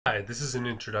Hi, this is an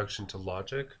introduction to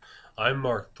logic. I'm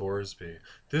Mark Thorsby.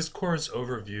 This course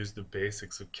overviews the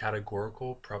basics of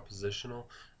categorical, propositional,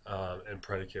 and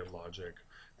predicate logic.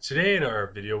 Today in our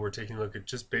video, we're taking a look at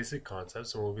just basic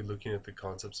concepts, and we'll be looking at the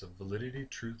concepts of validity,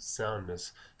 truth,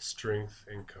 soundness, strength,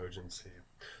 and cogency.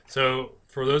 So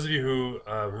for those of you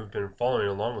who've been following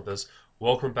along with us,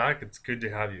 welcome back. It's good to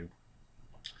have you.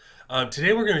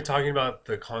 Today we're going to be talking about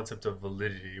the concept of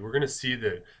validity. We're going to see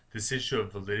that this issue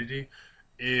of validity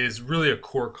is really a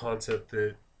core concept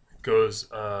that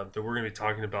that we're going to be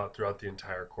talking about throughout the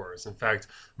entire course. In fact,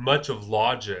 much of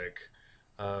logic,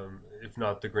 if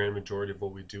not the grand majority of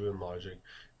what we do in logic,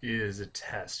 is a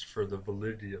test for the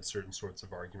validity of certain sorts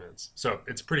of arguments. So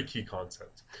it's a pretty key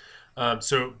concept.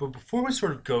 But before we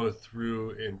sort of go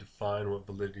through and define what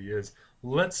validity is,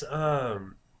 let's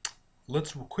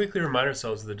quickly remind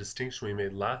ourselves of the distinction we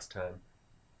made last time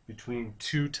between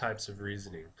two types of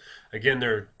reasoning. Again,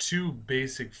 there are two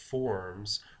basic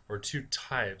forms or two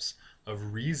types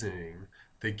of reasoning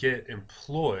that get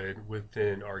employed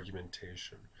within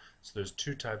argumentation. So there's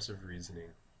two types of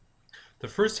reasoning. The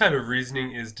first type of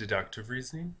reasoning is deductive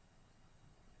reasoning.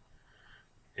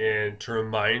 And to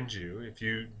remind you, if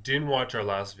you didn't watch our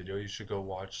last video, you should go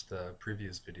watch the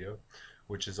previous video,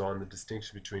 which is on the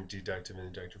distinction between deductive and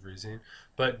inductive reasoning.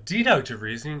 But deductive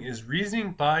reasoning is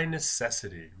reasoning by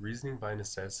necessity,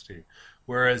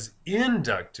 whereas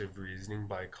inductive reasoning,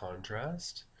 by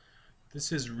contrast,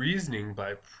 this is reasoning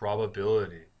by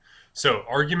probability. So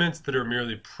arguments that are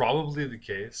merely probably the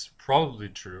case, probably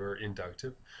true, are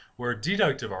inductive, where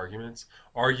deductive arguments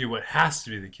argue what has to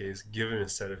be the case given a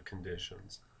set of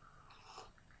conditions.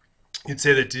 You'd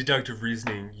say that deductive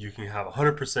reasoning, you can have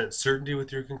 100% certainty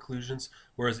with your conclusions,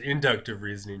 whereas inductive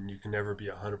reasoning, you can never be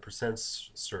 100%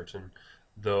 certain,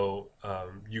 though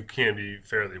you can be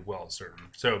fairly well certain.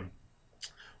 So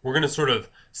we're going to sort of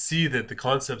see that the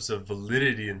concepts of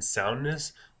validity and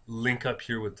soundness link up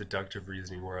here with deductive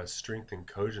reasoning, whereas strength and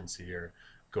cogency here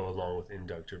go along with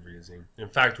inductive reasoning. In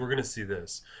fact, we're going to see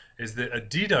this, is that a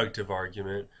deductive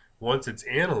argument, once it's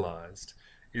analyzed,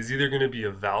 is either going to be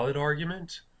a valid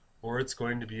argument or it's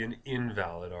going to be an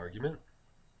invalid argument.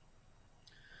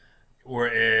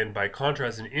 And by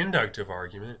contrast, an inductive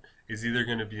argument is either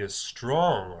going to be a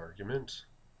strong argument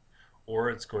or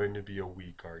it's going to be a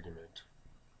weak argument.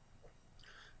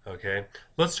 Okay,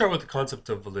 let's start with the concept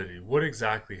of validity.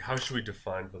 How should we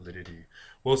define validity?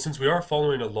 Well, since we are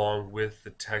following along with the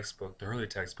textbook, the Hurley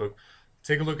textbook,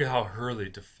 take a look at how Hurley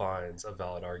defines a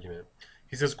valid argument.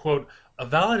 He says, quote, "A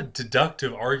valid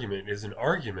deductive argument is an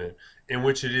argument in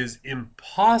which it is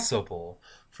impossible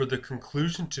for the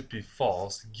conclusion to be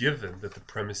false given that the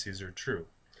premises are true.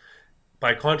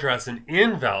 By contrast, an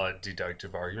invalid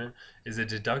deductive argument is a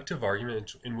deductive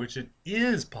argument in which it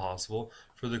is possible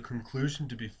for the conclusion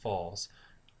to be false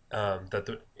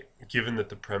given that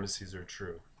the premises are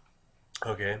true."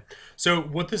 Okay, so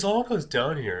what this all goes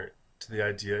down here to the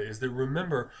idea is that,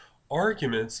 remember,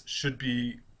 arguments should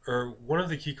be, or one of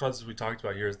the key concepts we talked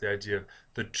about here is the idea of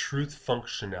the truth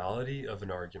functionality of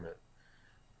an argument.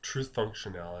 Truth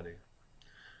functionality.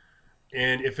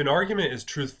 And if an argument is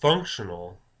truth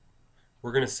functional,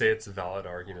 we're going to say it's a valid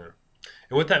argument.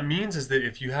 And what that means is that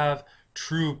if you have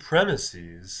true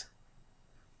premises,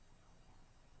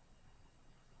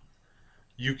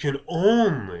 you can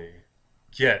only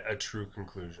get a true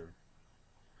conclusion.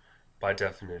 By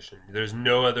definition, there's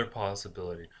no other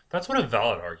possibility. That's what a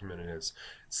valid argument is.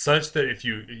 Such that if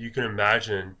you can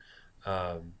imagine,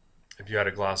 if you had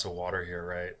a glass of water here,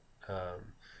 right,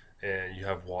 and you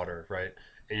have water, right,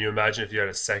 and you imagine if you had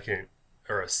a second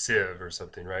or a sieve or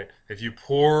something, right? If you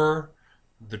pour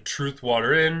the truth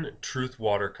water in, truth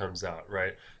water comes out,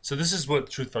 right? So this is what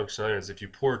truth functionality is. If you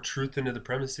pour truth into the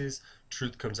premises,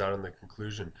 truth comes out in the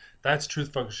conclusion. That's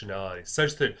truth functionality,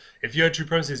 such that if you had true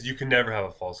premises, you can never have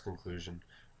a false conclusion,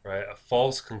 right? A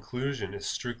false conclusion is,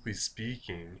 strictly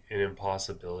speaking, an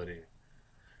impossibility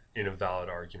in a valid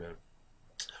argument.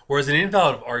 Whereas an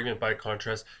invalid argument, by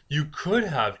contrast, you could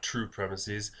have true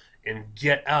premises and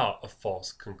get out a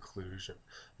false conclusion.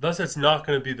 Thus, it's not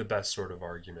going to be the best sort of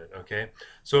argument, okay?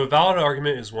 So a valid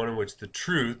argument is one in which the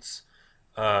truths,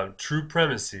 true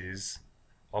premises,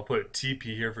 I'll put TP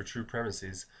here for true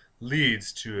premises,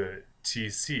 leads to a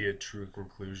TC, a true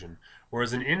conclusion.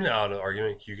 Whereas an invalid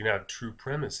argument, you can have true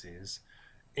premises,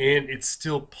 and it's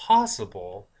still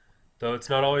possible, though it's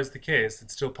not always the case,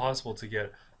 it's still possible to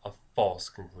get a false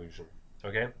conclusion,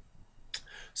 okay?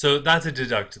 So that's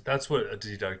what a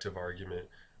deductive argument,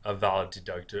 a valid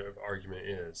deductive argument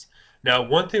is. Now,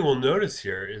 one thing we'll notice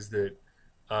here is that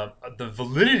the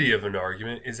validity of an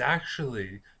argument is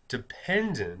actually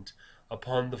dependent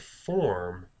upon the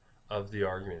form of the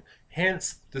argument.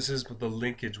 Hence, this is the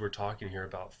linkage we're talking here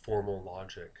about formal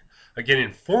logic. Again,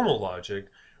 in formal logic,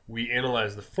 we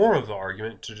analyze the form of the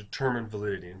argument to determine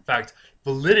validity. In fact,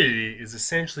 validity is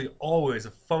essentially always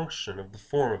a function of the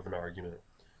form of an argument.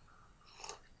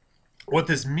 What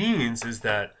this means is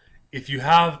that if you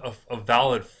have a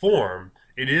valid form,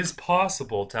 it is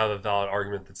possible to have a valid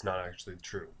argument that's not actually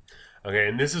true. Okay,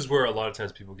 and this is where a lot of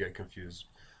times people get confused.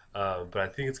 But I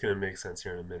think it's going to make sense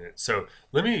here in a minute. So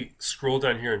let me scroll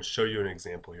down here and show you an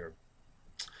example here.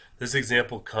 This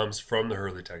example comes from the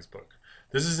Hurley textbook.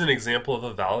 This is an example of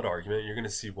a valid argument. You're going to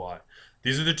see why.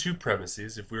 These are the two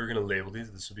premises. If we were going to label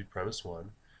these, this would be premise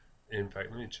 1. In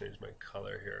fact, let me change my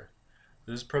color here.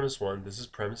 This is premise 1, this is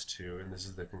premise 2, and this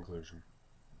is the conclusion.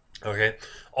 Okay,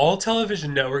 all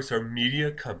television networks are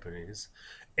media companies.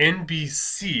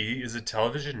 NBC is a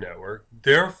television network,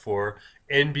 therefore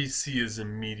NBC is a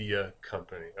media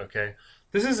company. Okay,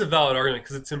 this is a valid argument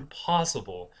because it's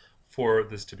impossible for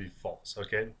this to be false.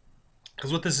 Okay,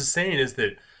 because what this is saying is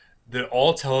that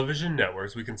all television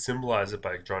networks, we can symbolize it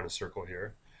by drawing a circle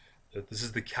here, that this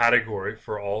is the category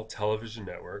for all television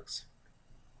networks.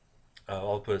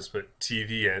 I'll put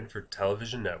TVN for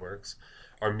television networks,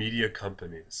 are media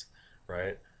companies,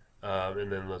 right?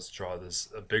 And then let's draw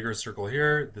a bigger circle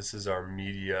here. This is our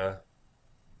media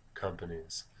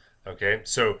companies. Okay,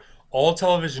 so all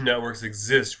television networks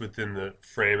exist within the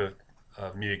frame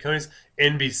of media companies.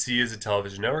 NBC is a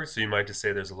television network, so you might just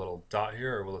say there's a little dot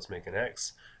here, or well, let's make an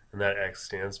X, and that X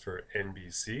stands for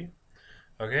NBC.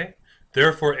 Okay,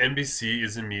 therefore NBC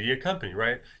is a media company,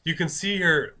 right? You can see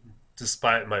here,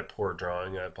 despite my poor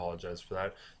drawing, I apologize for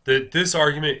that this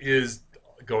argument is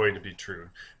going to be true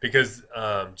because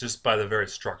just by the very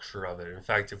structure of it. In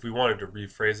fact, if we wanted to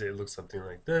rephrase it, it looks something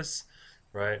like this,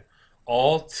 right?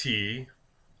 All T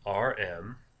are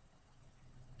M,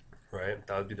 right?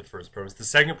 That would be the first premise. The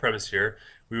second premise here,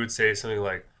 we would say something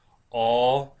like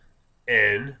all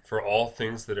N, for all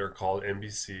things that are called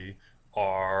NBC,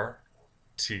 are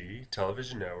T,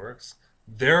 television networks.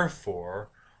 Therefore,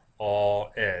 all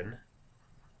N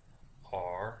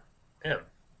are M.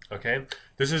 Okay?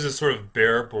 This is a sort of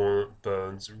bare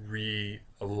bones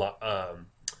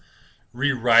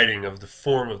rewriting of the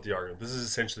form of the argument. This is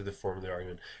essentially the form of the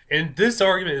argument. And this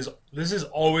is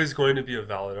always going to be a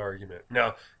valid argument.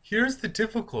 Now, here's the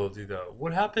difficulty though.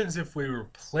 What happens if we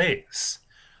replace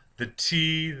the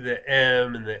T, the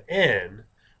M, and the N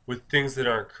with things that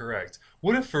aren't correct?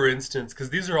 What if, for instance, because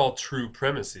these are all true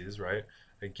premises, right?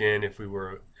 Again, if we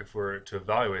were to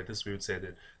evaluate this, we would say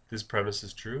that this premise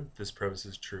is true, this premise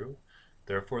is true,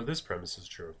 therefore this premise is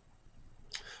true.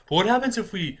 But what happens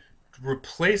if we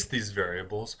replace these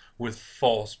variables with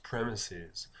false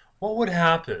premises? What would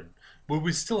happen? Would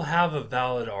we still have a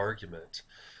valid argument?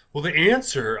 Well, the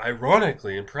answer,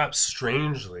 ironically and perhaps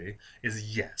strangely,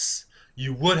 is yes.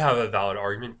 You would have a valid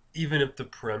argument even if the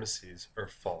premises are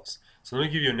false. So let me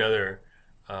give you another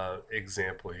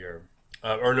example here.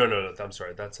 No, I'm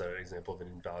sorry, that's an example of an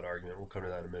invalid argument. We'll come to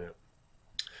that in a minute.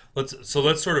 Let's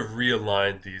sort of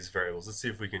realign these variables. Let's see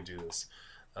if we can do this.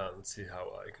 Let's see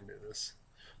how I can do this.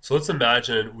 So let's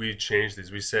imagine we change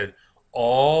these. We said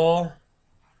all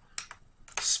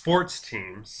sports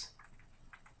teams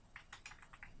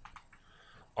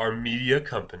are media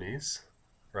companies,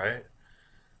 right?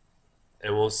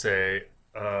 And we'll say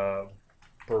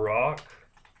Barack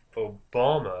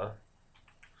Obama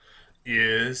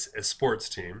is a sports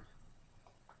team.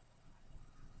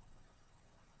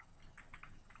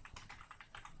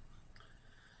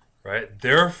 Right?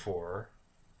 Therefore,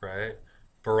 right,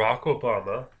 Barack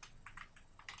Obama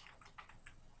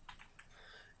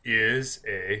is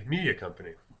a media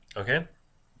company. Okay?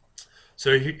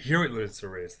 So here, let's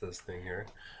erase this thing here.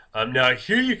 Now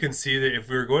here you can see that if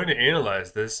we were going to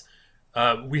analyze this,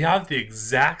 we have the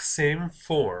exact same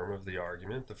form of the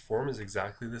argument. The form is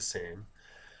exactly the same,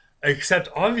 except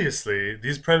obviously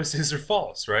these premises are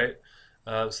false, right?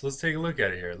 So let's take a look at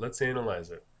it here. Let's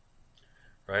analyze it.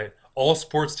 Right? All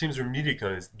sports teams are media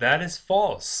companies. That is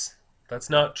false. That's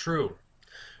not true.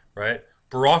 Right?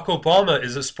 Barack Obama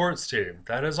is a sports team.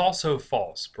 That is also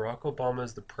false. Barack Obama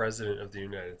is the president of the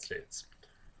United States.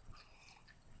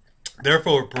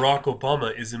 Therefore, Barack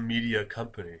Obama is a media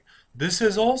company. This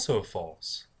is also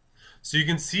false. So you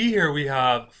can see here we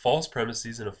have false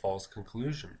premises and a false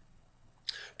conclusion.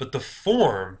 But the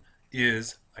form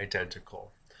is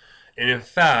identical. And in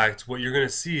fact, what you're going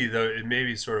to see, though it may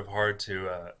be sort of hard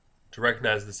to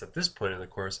recognize this at this point in the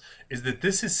course, is that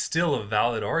this is still a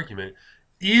valid argument,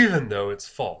 even though it's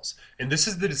false. And this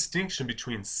is the distinction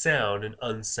between sound and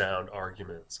unsound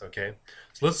arguments, okay?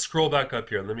 So let's scroll back up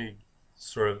here. Let me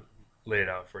sort of lay it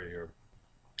out for you here.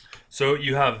 So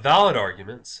you have valid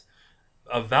arguments.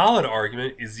 A valid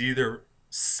argument is either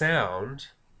sound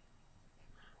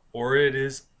or it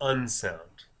is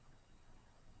unsound.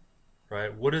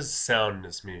 Right? What does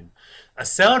soundness mean? A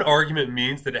sound argument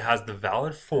means that it has the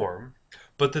valid form,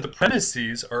 but that the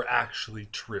premises are actually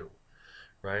true.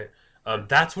 Right?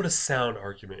 That's what a sound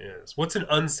argument is. What's an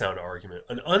unsound argument?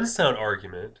 An unsound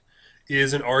argument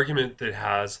is an argument that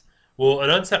has, well, an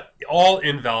unsound, all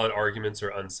invalid arguments are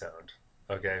unsound.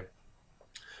 Okay?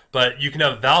 But you can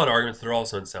have valid arguments that are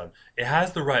also unsound. It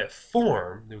has the right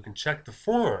form. We can check the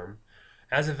form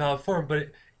as a valid form,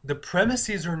 but the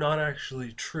premises are not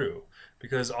actually true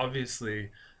because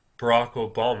obviously Barack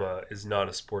Obama is not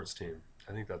a sports team.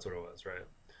 I think that's what it was, right?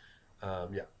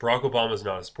 Yeah, Barack Obama is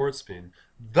not a sports team.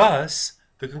 Thus,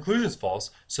 the conclusion is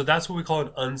false. So that's what we call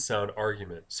an unsound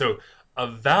argument. So a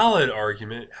valid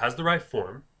argument has the right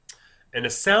form, and a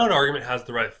sound argument has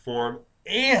the right form,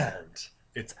 and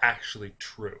it's actually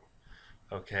true.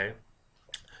 Okay?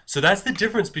 So that's the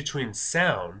difference between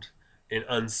sound and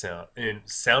unsound, and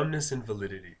soundness and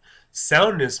validity.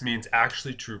 Soundness means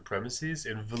actually true premises,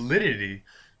 and validity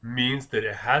means that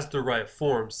it has the right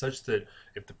form such that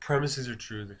if the premises are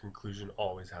true, the conclusion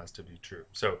always has to be true.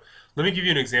 So let me give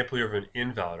you an example here of an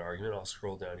invalid argument. I'll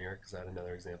scroll down here because I had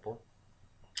another example.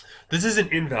 This is an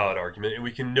invalid argument, and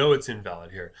we can know it's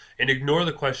invalid here. And ignore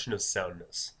the question of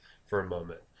soundness for a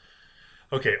moment.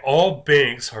 Okay, all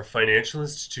banks are financial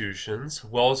institutions.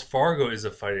 Wells Fargo is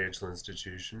a financial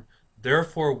institution.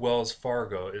 Therefore, Wells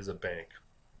Fargo is a bank.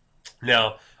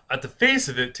 Now, at the face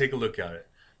of it, take a look at it.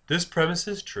 This premise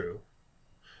is true.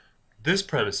 This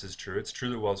premise is true. It's true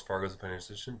that Wells Fargo is a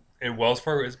financial institution, and Wells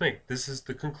Fargo is a bank. This is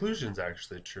the conclusion's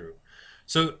actually true.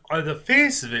 So, on the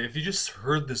face of it, if you just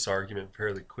heard this argument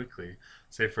fairly quickly,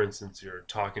 say for instance you're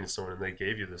talking to someone and they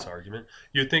gave you this argument,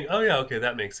 you'd think, oh yeah, okay,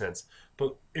 that makes sense.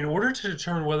 But in order to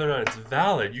determine whether or not it's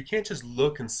valid, you can't just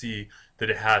look and see that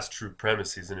it has true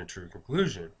premises and a true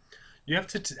conclusion. You have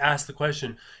to ask the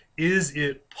question, is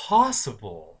it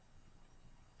possible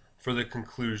for the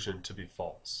conclusion to be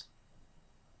false?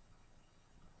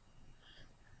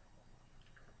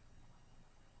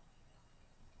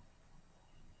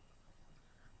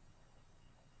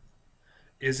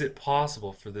 Is it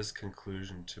possible for this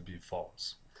conclusion to be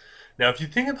false? Now, if you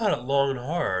think about it long and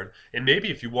hard, and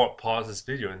maybe if you want, pause this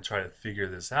video and try to figure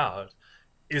this out,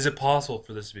 is it possible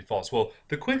for this to be false? Well,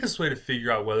 the quickest way to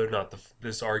figure out whether or not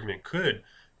this argument could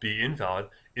be invalid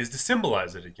is to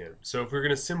symbolize it again. So if we're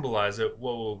going to symbolize it,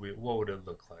 what would it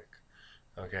look like?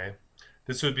 Okay,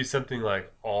 this would be something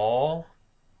like all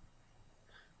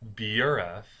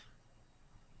BRF,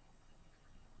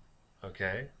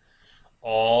 okay,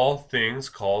 all things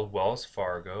called Wells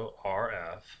Fargo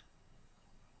RF.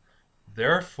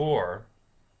 Therefore,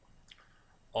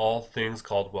 all things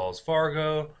called Wells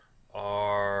Fargo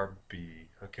RB.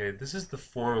 Okay, this is the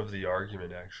form of the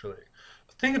argument actually.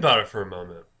 But think about it for a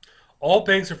moment. All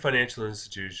banks are financial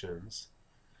institutions.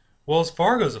 Wells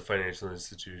Fargo is a financial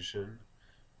institution.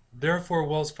 Therefore,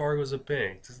 Wells Fargo is a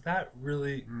bank. Does that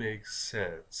really make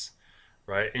sense?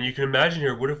 Right? And you can imagine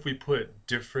here, what if we put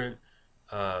different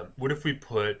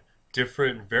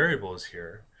variables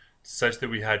here such that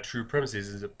we had true premises?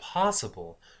 Is it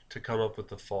possible to come up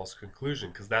with a false conclusion?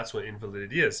 Because that's what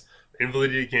invalidity is.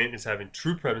 Invalidity, again, is having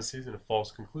true premises and a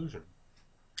false conclusion.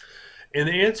 And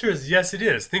the answer is yes, it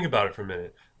is. Think about it for a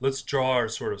minute. Let's draw our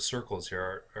sort of circles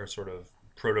here, our sort of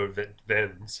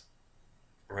proto-Venns,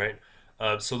 right?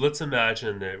 So let's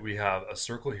imagine that we have a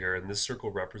circle here, and this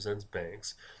circle represents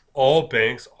banks. All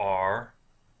banks are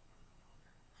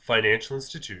financial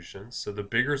institutions, so the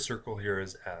bigger circle here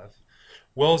is F.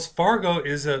 Wells Fargo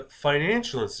is a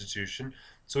financial institution,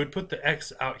 so we'd put the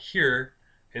X out here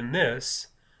in this.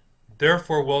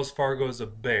 Therefore, Wells Fargo is a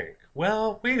bank.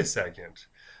 Well, wait a second.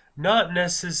 Not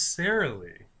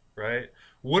necessarily, right?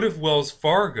 What if Wells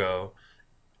Fargo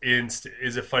is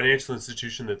a financial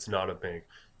institution that's not a bank?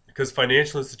 Because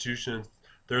financial institutions,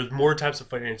 there's more types of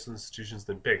financial institutions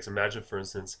than banks. Imagine, for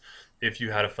instance, if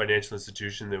you had a financial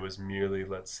institution that was merely,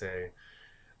 let's say,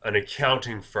 an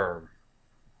accounting firm,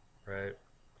 right?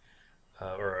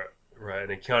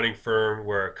 An accounting firm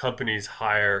where companies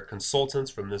hire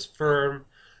consultants from this firm,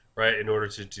 right, in order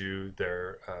to do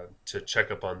their to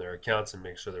check up on their accounts and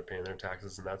make sure they're paying their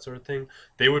taxes and that sort of thing.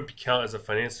 They would count as a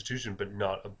financial institution, but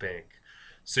not a bank.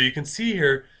 So you can see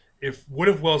here, what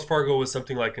if Wells Fargo was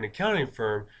something like an accounting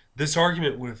firm? This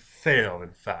argument would fail,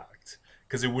 in fact,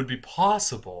 because it would be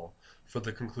possible for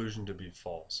the conclusion to be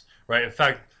false, right? In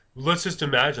fact, let's just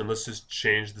imagine, let's just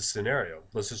change the scenario.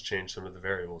 Let's just change some of the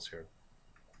variables here.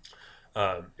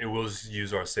 And we'll just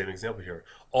use our same example here.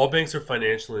 All banks are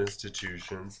financial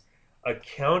institutions.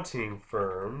 accounting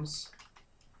firms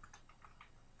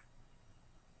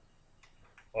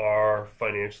are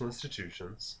financial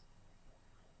institutions.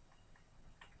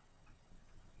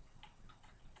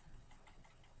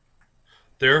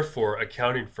 Therefore,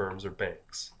 accounting firms are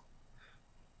banks.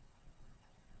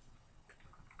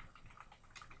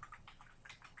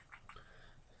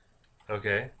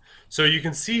 Okay, so you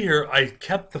can see here I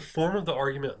kept the form of the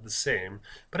argument the same,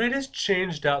 but I just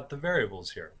changed out the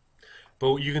variables here.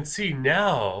 But you can see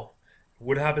now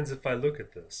what happens if I look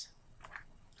at this,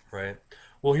 right?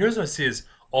 Well, here's what I see is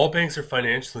all banks are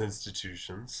financial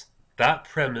institutions. That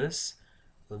premise,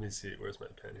 let me see, where's my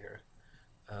pen here?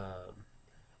 Um,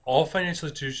 all financial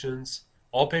institutions,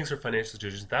 all banks are financial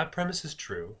institutions. That premise is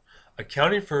true.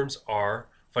 Accounting firms are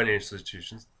financial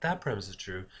institutions. That premise is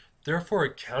true. Therefore,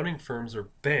 accounting firms are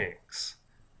banks.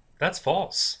 That's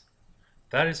false.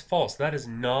 That is false. That is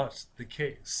not the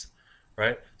case,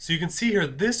 right? So you can see here,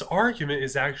 this argument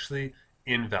is actually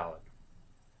invalid.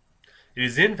 It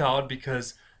is invalid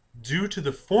because due to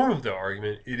the form of the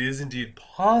argument, it is indeed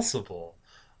possible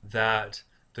that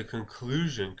the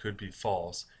conclusion could be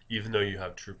false, even though you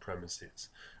have true premises,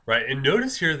 right? And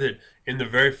notice here that in the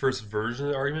very first version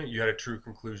of the argument, you had a true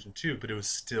conclusion too, but it was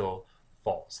still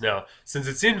false. Now, since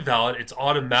it's invalid, it's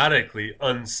automatically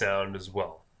unsound as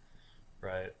well,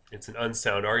 right? It's an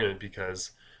unsound argument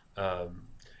because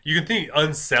you can think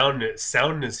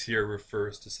soundness here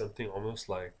refers to something almost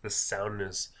like the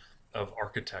soundness of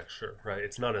architecture, right?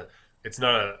 It's not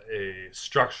a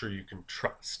structure you can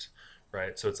trust,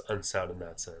 right? So it's unsound in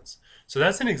that sense. So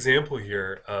that's an example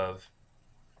here of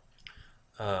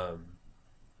um,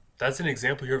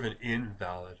 an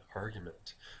invalid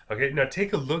argument. Okay, now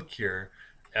take a look here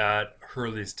at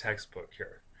Hurley's textbook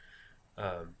here.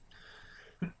 Um,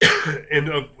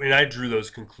 and I drew those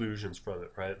conclusions from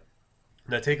it, right?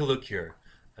 Now take a look here.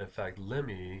 In fact, let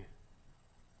me,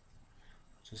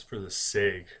 just for the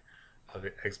sake of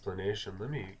the explanation, let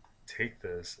me take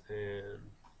this and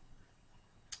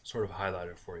sort of highlight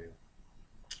it for you.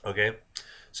 Okay,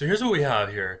 so here's what we have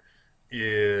here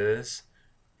is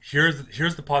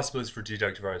here's the possibilities for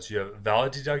deductive arguments. You have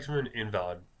valid deductive and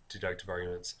invalid deductive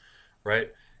arguments,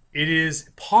 right? It is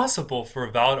possible for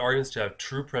valid arguments to have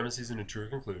true premises and a true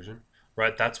conclusion,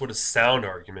 right? That's what a sound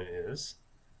argument is,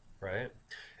 right?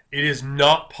 It is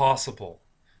not possible.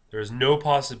 There is no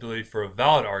possibility for a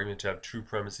valid argument to have true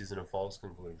premises and a false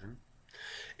conclusion.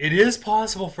 It is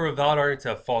possible for a valid argument to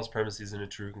have false premises and a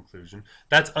true conclusion.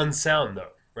 That's unsound,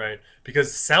 though, right?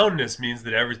 Because soundness means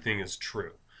that everything is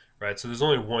true, right? So there's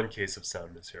only one case of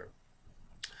soundness here.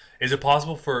 Is it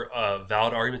possible for a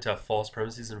valid argument to have false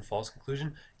premises and a false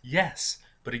conclusion? Yes,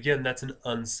 but again, that's an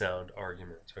unsound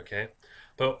argument, okay?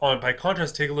 But by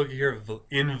contrast, take a look here at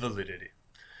invalidity,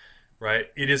 right?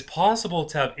 It is possible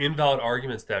to have invalid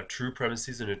arguments that have true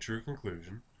premises and a true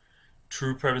conclusion,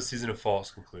 true premises and a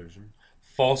false conclusion,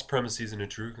 false premises and a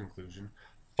true conclusion,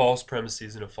 false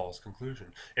premises and a false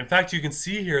conclusion. In fact, you can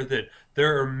see here that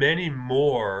there are many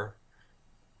more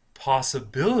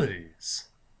possibilities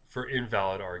for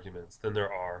invalid arguments than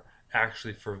there are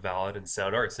actually for valid and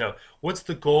sound arguments. Now, what's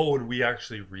the goal when we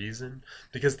actually reason?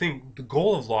 Because the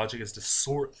goal of logic is to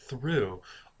sort through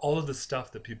all of the stuff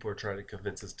that people are trying to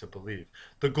convince us to believe.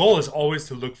 The goal is always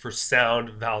to look for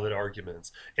sound, valid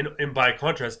arguments. And by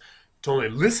contrast, to only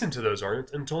listen to those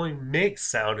arguments and to only make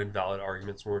sound and valid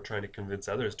arguments when we're trying to convince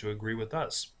others to agree with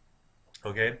us.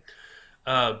 Okay?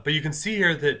 But you can see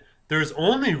here that there's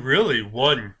only really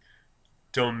one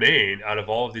domain out of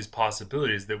all of these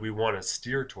possibilities that we want to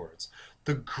steer towards.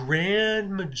 The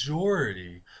grand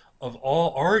majority of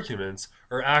all arguments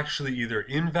are actually either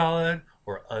invalid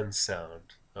or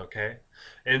unsound. Okay,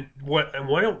 and what I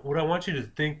want you to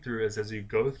think through is as you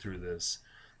go through this,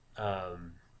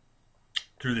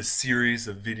 through this series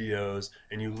of videos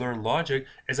and you learn logic,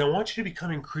 is I want you to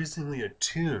become increasingly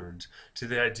attuned to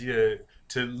the idea,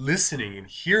 to listening and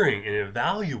hearing and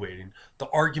evaluating the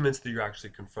arguments that you're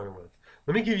actually confronted with.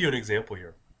 Let me give you an example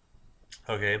here.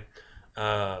 Okay,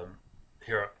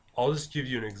 here I'll just give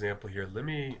you an example here. Let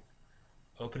me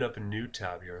open up a new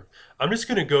tab here. I'm just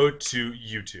going to go to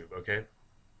YouTube. Okay,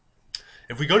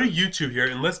 if we go to YouTube here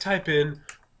and let's type in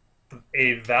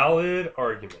a valid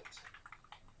argument.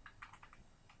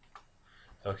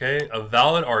 Okay, a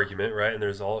valid argument, right? And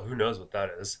there's who knows what that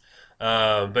is.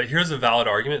 But here's a valid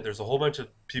argument. There's a whole bunch of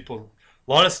people,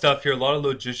 a lot of stuff here, a lot of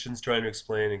logicians trying to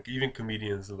explain, and even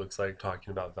comedians, it looks like,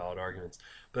 talking about valid arguments.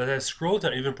 But as I scroll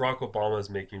down, even Barack Obama is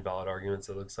making valid arguments,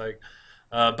 it looks like.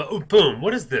 But oh, boom,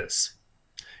 what is this?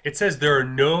 It says there are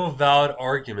no valid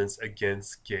arguments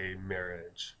against gay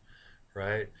marriage,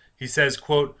 right? He says,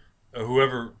 quote,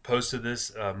 whoever posted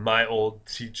this, my old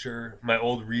teacher, my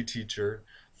old reteacher,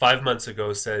 5 months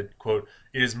ago said, quote,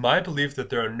 "It is my belief that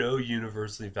there are no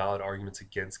universally valid arguments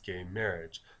against gay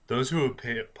marriage. Those who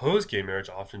oppose gay marriage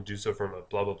often do so from a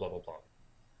blah, blah, blah, blah, blah."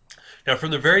 Now,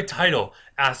 from the very title,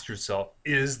 ask yourself,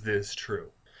 is this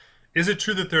true? Is it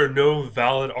true that there are no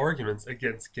valid arguments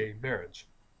against gay marriage?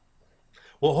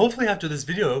 Well, hopefully, after this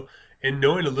video and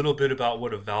knowing a little bit about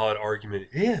what a valid argument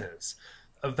is,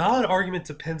 a valid argument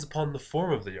depends upon the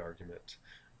form of the argument,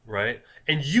 right?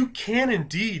 And you can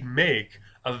indeed make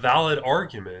a valid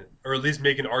argument, or at least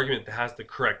make an argument that has the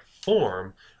correct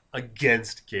form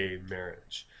against gay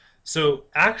marriage. So,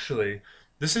 actually,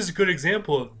 this is a good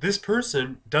example of this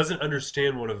person doesn't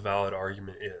understand what a valid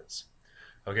argument is.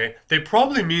 Okay, they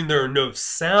probably mean there are no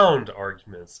sound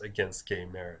arguments against gay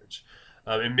marriage.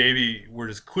 And maybe we're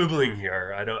just quibbling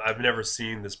here. I've never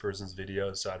seen this person's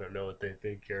video, so I don't know what they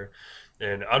think here.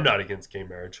 And I'm not against gay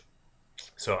marriage.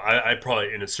 So I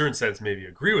probably, in a certain sense, maybe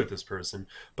agree with this person.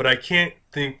 But I can't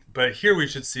think, but here we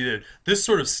should see that this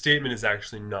sort of statement is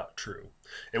actually not true.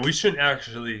 And we shouldn't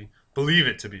actually believe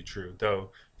it to be true,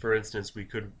 though, for instance, we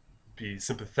could be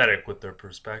sympathetic with their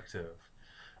perspective.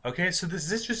 Okay, so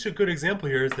this is just a good example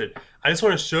here is that I just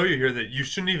want to show you here that you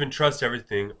shouldn't even trust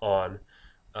everything on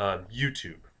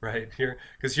YouTube, right? Here,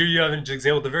 because here you have an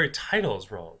example, the very title is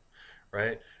wrong,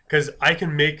 right? Because I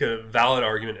can make a valid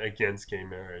argument against gay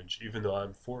marriage, even though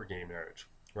I'm for gay marriage,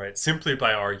 right? Simply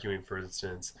by arguing, for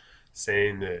instance,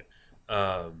 saying that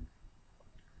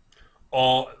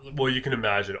well, you can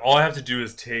imagine. All I have to do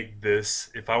is take this.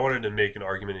 If I wanted to make an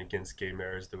argument against gay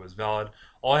marriage that was valid,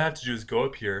 all I have to do is go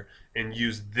up here and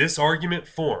use this argument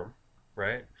form,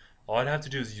 right? All I'd have to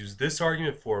do is use this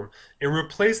argument form and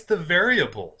replace the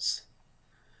variables,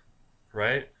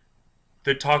 right?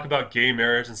 That talk about gay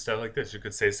marriage and stuff like this. You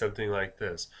could say something like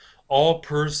this: all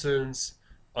persons,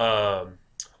 um,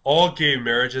 all gay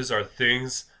marriages are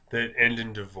things that end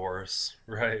in divorce,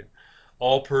 right?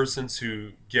 All persons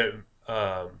who get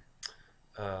um,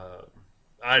 uh,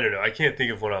 I don't know. I can't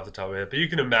think of one off the top of my head, but you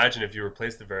can imagine if you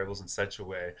replace the variables in such a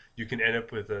way, you can end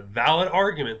up with a valid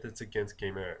argument that's against gay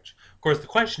marriage. Of course, the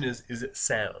question is it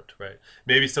sound, right?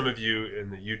 Maybe some of you in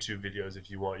the YouTube videos,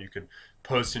 if you want, you could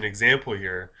post an example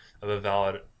here of a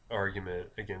valid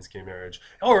argument against gay marriage,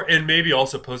 and maybe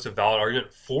also post a valid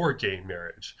argument for gay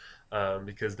marriage.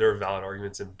 Because there are valid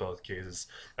arguments in both cases.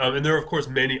 And there are, of course,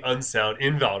 many unsound,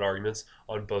 invalid arguments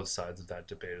on both sides of that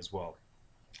debate as well.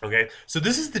 Okay, so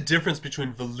this is the difference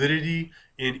between validity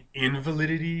and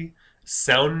invalidity,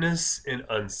 soundness and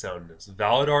unsoundness.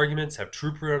 Valid arguments have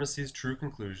true premises, true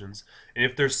conclusions, and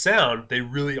if they're sound, they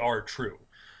really are true,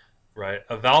 right?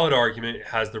 A valid argument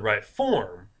has the right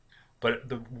form, but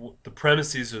the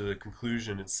premises or the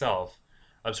conclusion itself,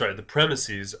 I'm sorry, the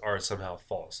premises are somehow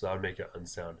false. So that would make it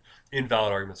unsound.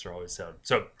 Invalid arguments are always sound.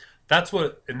 So that's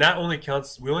what, and that only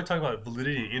counts, we only talk about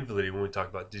validity and invalidity when we talk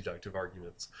about deductive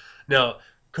arguments. Now,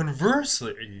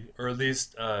 conversely, or at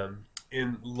least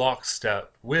in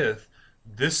lockstep with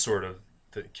this sort of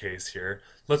the case here,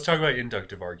 let's talk about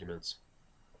inductive arguments.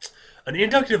 An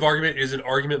inductive argument is an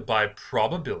argument by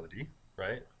probability,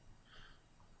 right?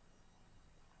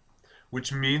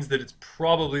 Which means that it's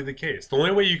probably the case. The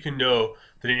only way you can know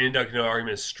that an inductive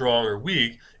argument is strong or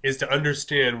weak is to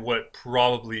understand what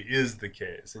probably is the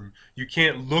case. And you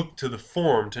can't look to the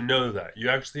form to know that. You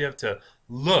actually have to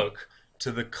look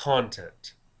to the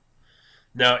content.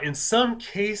 Now, in some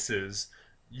cases,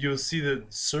 you'll see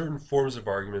that certain forms of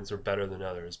arguments are better than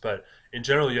others, but in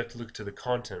general, you have to look to the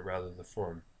content rather than the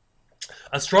form.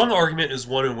 A strong argument is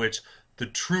one in which the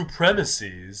true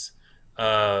premises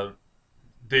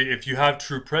if you have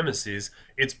true premises,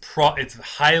 it's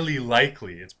highly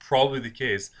likely, it's probably the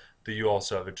case that you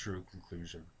also have a true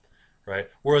conclusion, right?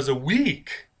 Whereas a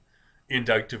weak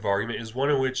inductive argument is one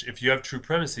in which, if you have true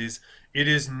premises, it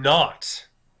is not,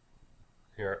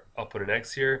 here, I'll put an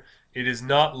X here, it is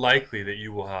not likely that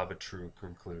you will have a true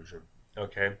conclusion,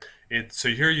 okay? So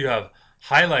here you have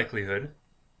high likelihood,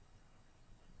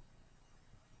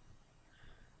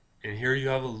 and here you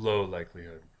have a low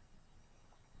likelihood.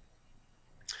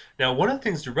 Now, one of the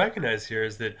things to recognize here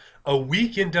is that a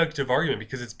weak inductive argument,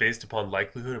 because it's based upon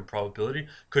likelihood and probability,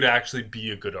 could actually be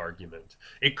a good argument.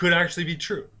 It could actually be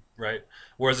true, right?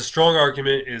 Whereas a strong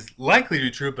argument is likely to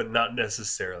be true, but not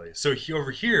necessarily. So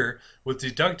over here, with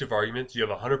deductive arguments, you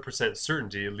have 100%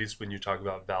 certainty, at least when you talk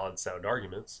about valid sound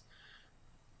arguments.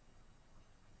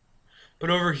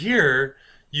 But over here,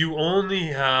 you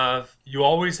always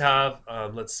have,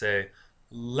 let's say,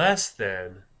 less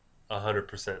than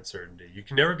 100% certainty. You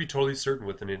can never be totally certain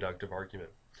with an inductive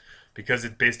argument because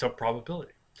it's based on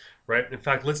probability, right? In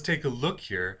fact, let's take a look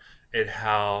here at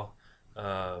how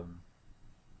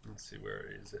Let's see, where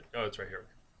is it? Oh, it's right here.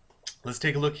 Let's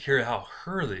take a look here at how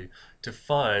Hurley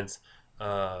defines.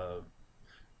 Uh,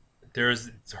 there's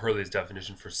Hurley's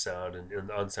definition for sound and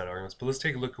unsound arguments, but let's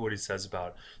take a look at what he says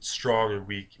about strong and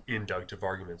weak inductive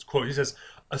arguments. Quote, he says,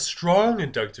 a strong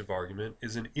inductive argument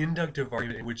is an inductive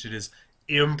argument in which it is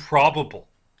improbable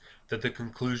that the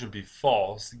conclusion be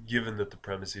false given that the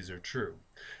premises are true.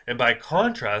 And by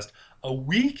contrast, a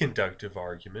weak inductive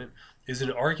argument is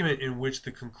an argument in which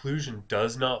the conclusion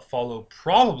does not follow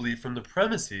probably from the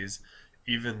premises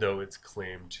even though it's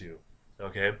claimed to.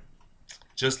 Okay?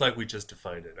 Just like we just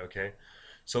defined it, okay?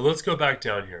 So let's go back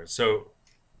down here. So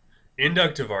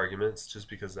inductive arguments, just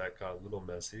because that got a little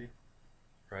messy,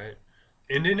 right?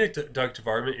 An inductive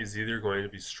argument is either going to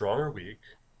be strong or weak,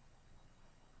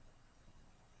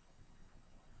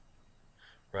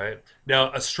 right?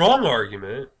 Now, a strong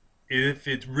argument, if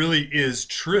it really is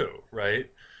true,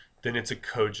 right, then it's a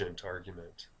cogent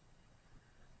argument.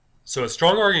 So a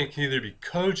strong argument can either be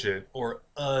cogent or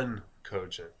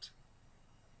uncogent,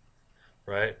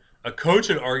 right? A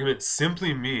cogent argument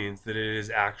simply means that it is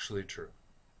actually true.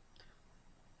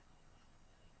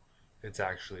 It's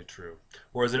actually true.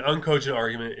 Whereas an uncogent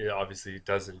argument, it obviously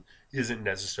isn't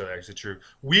necessarily actually true.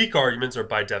 Weak arguments are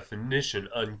by definition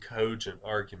uncogent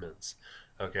arguments.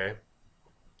 Okay.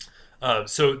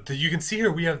 So you can see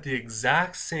here we have the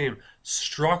exact same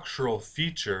structural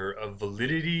feature of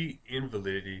validity,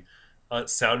 invalidity,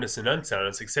 soundness, and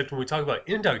unsoundness, except when we talk about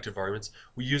inductive arguments,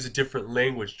 we use a different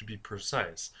language to be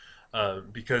precise.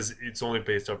 Because it's only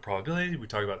based on probability. We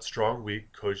talk about strong,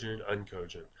 weak, cogent,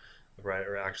 uncogent, right,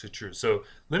 or actually true. So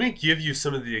let me give you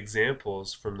some of the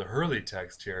examples from the Hurley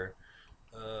text here.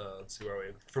 Let's see, where are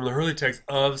we? From the Hurley text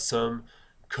of some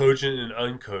cogent and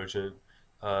uncogent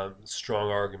strong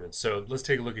arguments. So let's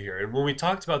take a look at here. And when we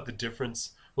talked about the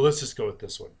difference, well, let's just go with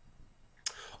this one.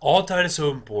 All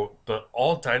dinosaur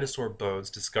bones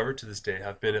discovered to this day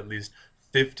have been at least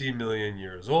 50 million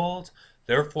years old.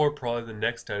 Therefore, probably the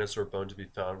next dinosaur bone to be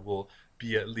found will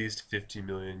be at least 50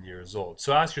 million years old.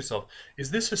 So ask yourself,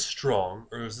 is this a strong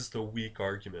or is this a weak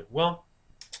argument? Well,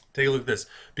 take a look at this.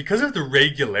 Because of the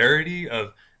regularity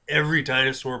of every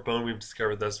dinosaur bone we've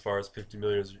discovered thus far is 50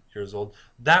 million years old,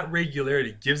 that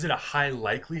regularity gives it a high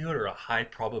likelihood or a high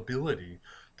probability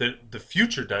that the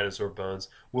future dinosaur bones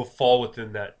will fall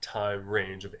within that time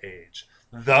range of age.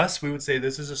 Thus, we would say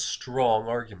this is a strong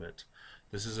argument.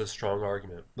 This is a strong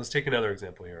argument. Let's take another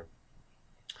example here.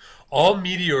 All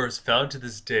meteors found to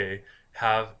this day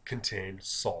have contained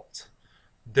salt.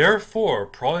 Therefore,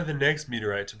 probably the next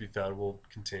meteorite to be found will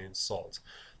contain salt.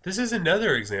 This is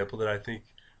another example that I think,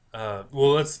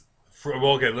 let's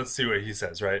see what he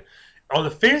says, right? On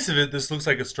the face of it, this looks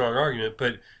like a strong argument,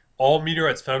 but all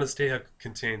meteorites found in this day have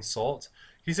contained salt.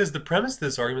 He says the premise of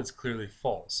this argument is clearly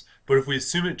false, but if we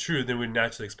assume it true, then we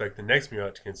naturally expect the next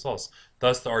meteorite to contain salt.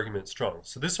 Thus, the argument is strong.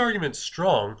 So this argument is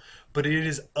strong, but it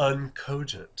is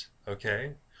uncogent,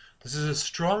 okay? This is a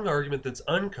strong argument that's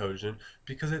uncogent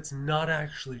because it's not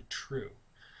actually true,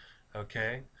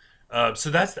 okay?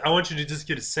 So I want you to just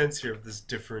get a sense here of this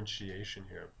differentiation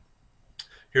here.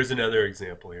 Here's another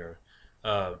example here.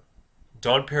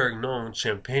 Dom Perignon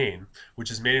champagne, which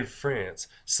is made in France,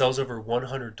 sells over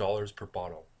 $100 per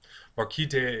bottle. Marquis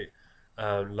de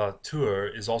La Tour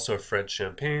is also a French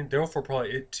champagne, therefore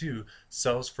probably it too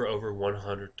sells for over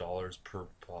 $100 per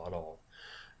bottle.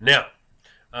 Now,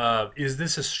 is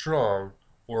this a strong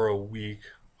or a weak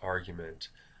argument?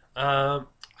 I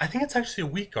think it's actually a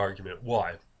weak argument.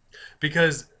 Why?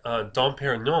 Because Dom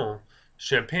Perignon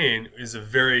champagne is a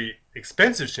very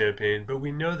expensive champagne, but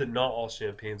we know that not all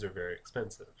champagnes are very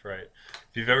expensive, right? If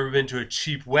you've ever been to a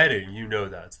cheap wedding, you know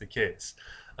that's the case.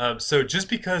 So just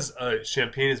because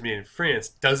champagne is made in France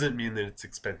doesn't mean that it's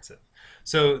expensive.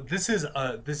 So this is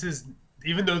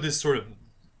even though this sort of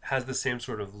has the same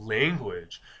sort of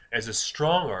language as a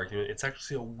strong argument, it's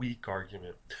actually a weak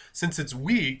argument. Since it's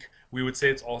weak, we would say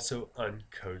it's also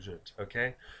uncogent,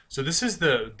 okay? So this is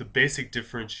the basic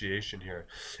differentiation here.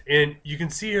 And you can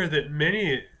see here that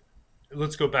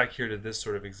let's go back here to this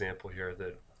sort of example here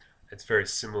that it's very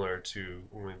similar to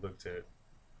when we looked at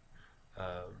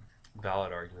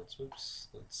valid arguments. Whoops,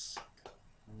 let's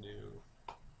new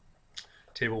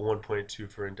table 1.2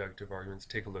 for inductive arguments.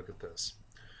 Take a look at this.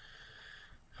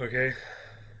 Okay.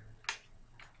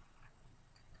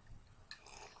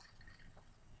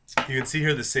 You can see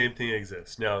here the same thing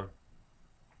exists. Now,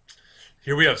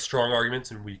 here we have strong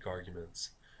arguments and weak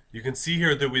arguments. You can see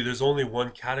here that there's only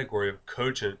one category of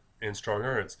cogent and strong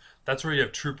arguments. That's where you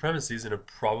have true premises and a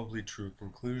probably true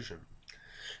conclusion.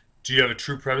 Do you have a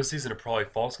true premises and a probably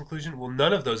false conclusion? Well,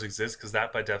 none of those exist because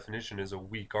that by definition is a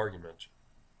weak argument.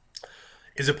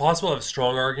 Is it possible to have a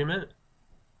strong argument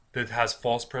that has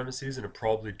false premises and a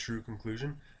probably true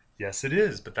conclusion? Yes, it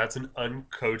is, but that's an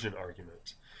uncogent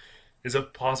argument. Is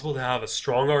it possible to have a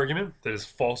strong argument that has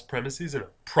false premises and a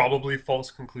probably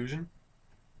false conclusion?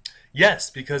 Yes,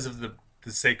 because of the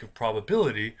sake of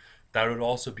probability, that would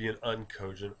also be an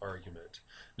uncogent argument.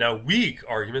 Now, weak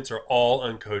arguments are all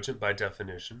uncogent by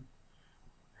definition,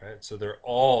 right? So they're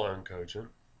all uncogent.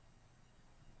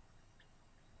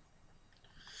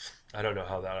 I don't know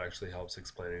how that actually helps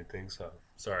explain anything, so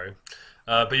sorry.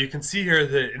 But you can see here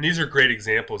that, and these are great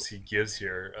examples he gives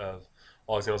here of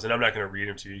all examples, and I'm not going to read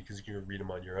them to you because you can read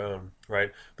them on your own,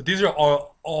 right? But these are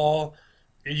all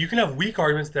you can have weak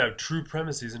arguments that have true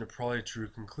premises and a probably true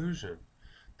conclusion.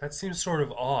 That seems sort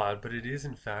of odd, but it is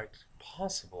in fact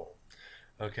possible.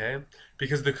 Okay?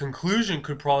 Because the conclusion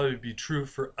could probably be true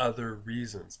for other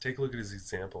reasons. Take a look at his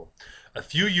example. A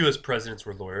few U.S. presidents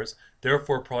were lawyers,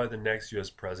 therefore, probably the next U.S.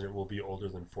 president will be older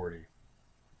than 40.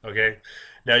 Okay?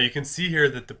 Now, you can see here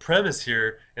that the premise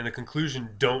here and the conclusion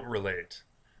don't relate,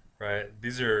 right?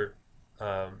 These are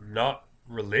not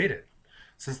related.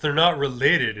 Since they're not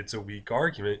related, it's a weak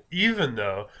argument, even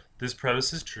though this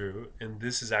premise is true and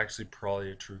this is actually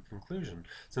probably a true conclusion,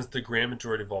 since the grand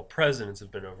majority of all presidents have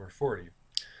been over 40. In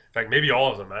fact, maybe all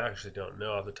of them. I actually don't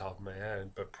know off the top of my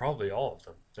head, but probably all of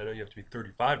them. I know you have to be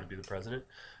 35 to be the president,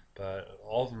 but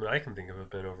all of them that I can think of have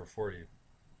been over 40.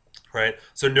 Right?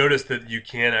 So notice that you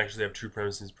can actually have true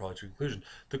premises, probably true conclusion.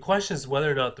 The question is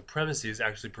whether or not the premises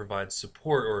actually provide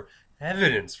support or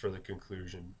evidence for the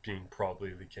conclusion being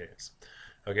probably the case.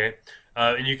 Okay?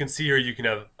 And you can see here you can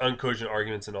have uncogent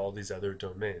arguments in all these other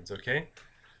domains. Okay?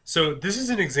 So this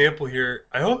is an example here.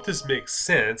 I hope this makes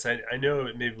sense. I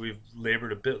know maybe we've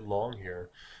labored a bit long here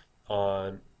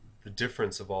on the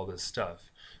difference of all this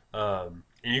stuff. And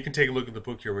you can take a look at the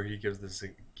book here where he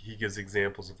gives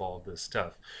examples of all of this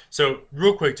stuff. So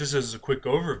real quick, just as a quick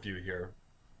overview here.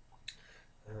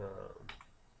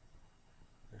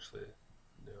 Actually,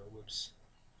 no, whoops.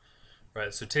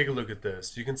 Right, so take a look at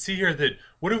this. You can see here that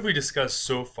what have we discussed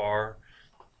so far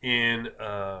in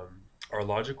our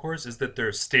logic course is that there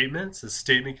are statements. A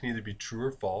statement can either be true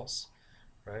or false,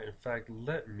 right? In fact,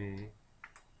 let me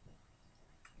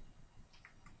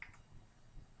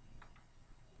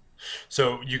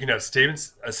so you can have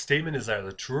statements. A statement is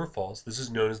either true or false. This is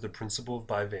known as the principle of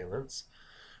bivalence,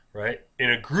 right?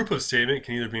 In a group of statement, it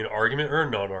can either be an argument or a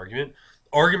non-argument.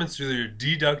 Arguments are either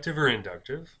deductive or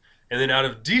inductive. And then out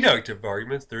of deductive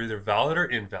arguments, they're either valid or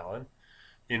invalid.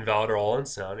 Invalid are all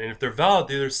unsound. And if they're valid,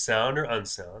 they're either sound or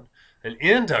unsound. And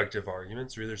inductive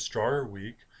arguments are either strong or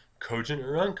weak, cogent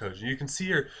or uncogent. You can see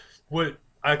here what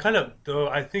though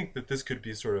I think that this could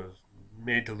be sort of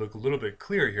made to look a little bit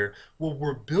clearer here. What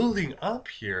we're building up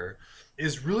here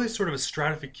is really sort of a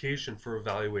stratification for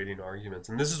evaluating arguments.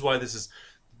 And this is why this is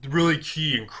really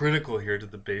key and critical here to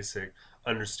the basic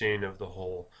understanding of the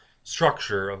whole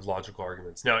structure of logical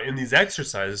arguments. Now, in these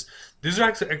exercises,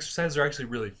 exercises are actually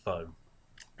really fun.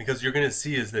 Because you're going to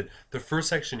see is that the first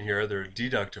section here, there are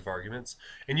deductive arguments,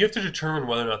 and you have to determine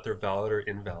whether or not they're valid or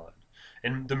invalid.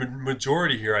 And the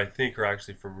majority here, I think, are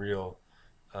actually from real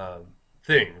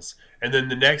things. And then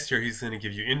the next here, he's going to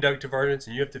give you inductive arguments,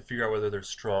 and you have to figure out whether they're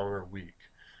strong or weak.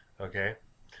 Okay?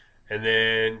 And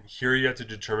then here you have to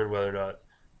determine whether or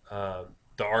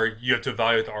not you have to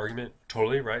evaluate the argument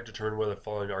totally, right? Determine whether the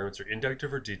following arguments are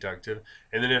inductive or deductive.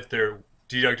 And then if they're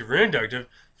deductive or inductive,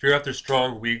 figure out if they're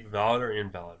strong, weak, valid, or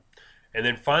invalid. And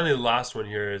then finally, the last one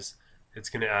here is it's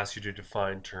going to ask you to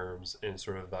define terms and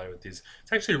sort of evaluate these.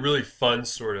 It's actually a really fun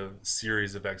sort of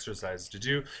series of exercises to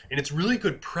do, and it's really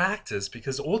good practice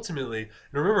because ultimately,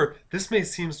 and remember, this may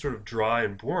seem sort of dry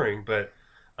and boring, but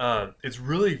it's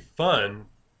really fun.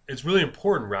 It's really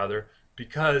important, rather,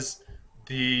 because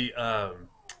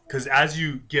because as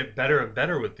you get better and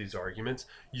better with these arguments,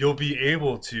 you'll be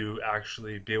able to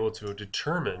actually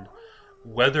determine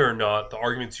whether or not the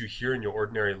arguments you hear in your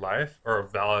ordinary life are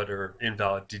valid or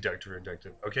invalid, deductive or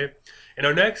inductive. Okay? In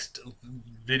our next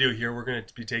video here, we're going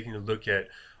to be taking a look at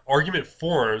argument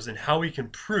forms and how we can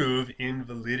prove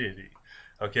invalidity.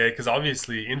 Okay? Because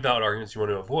obviously, invalid arguments you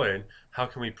want to avoid. How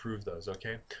can we prove those?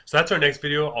 Okay? So that's our next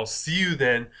video. I'll see you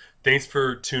then. Thanks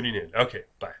for tuning in. Okay,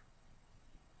 bye.